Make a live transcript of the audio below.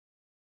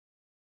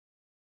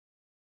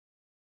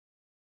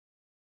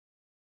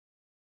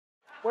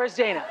Where's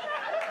Dana?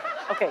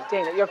 Okay,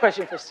 Dana, your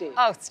question for Steve.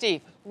 Oh,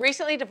 Steve.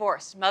 Recently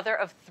divorced, mother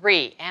of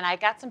 3, and I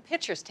got some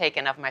pictures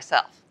taken of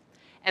myself.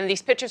 And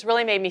these pictures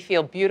really made me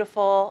feel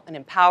beautiful and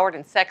empowered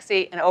and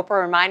sexy, and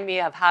Oprah reminded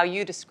me of how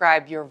you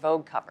described your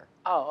Vogue cover.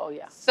 Oh,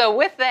 yeah. So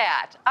with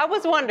that, I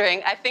was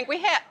wondering, I think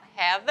we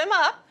have them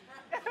up.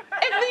 And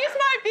these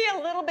might be a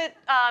little bit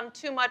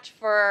too much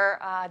for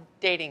a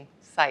dating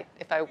site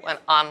if I went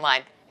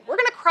online. We're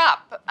going to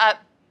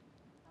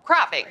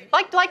cropping,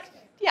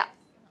 yeah.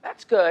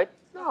 That's good.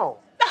 No.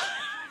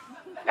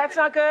 That's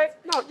not good?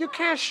 No, you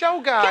can't show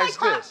guys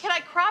this. Can I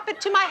crop it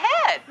to my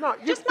head? No,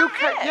 Just you my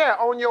can't. head. Yeah,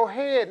 on your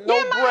head, no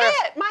Yeah, my breast.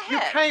 head, my head. You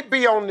can't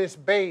be on this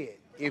bed.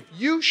 If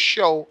you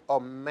show a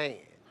man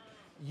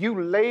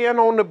you laying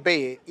on the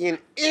bed in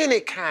any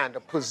kind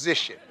of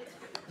position,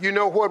 you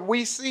know what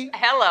we see?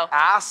 Hello.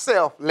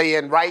 Ourselves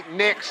laying right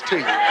next to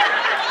you.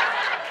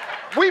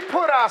 We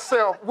put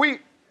ourselves, we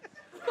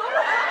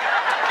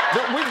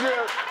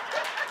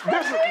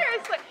just,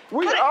 Seriously.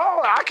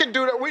 I can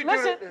do that.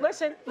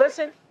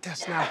 Listen.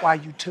 That's not why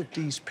you took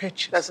these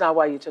pictures. That's not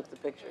why you took the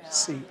pictures.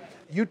 See,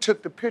 you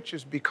took the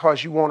pictures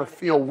because you want to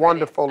feel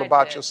wonderful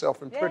about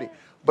yourself and pretty,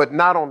 but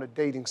not on the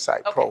dating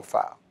site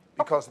profile.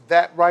 Because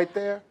that right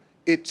there,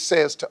 it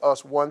says to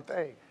us one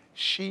thing.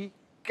 She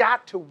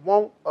got to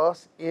want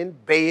us in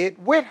bed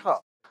with her.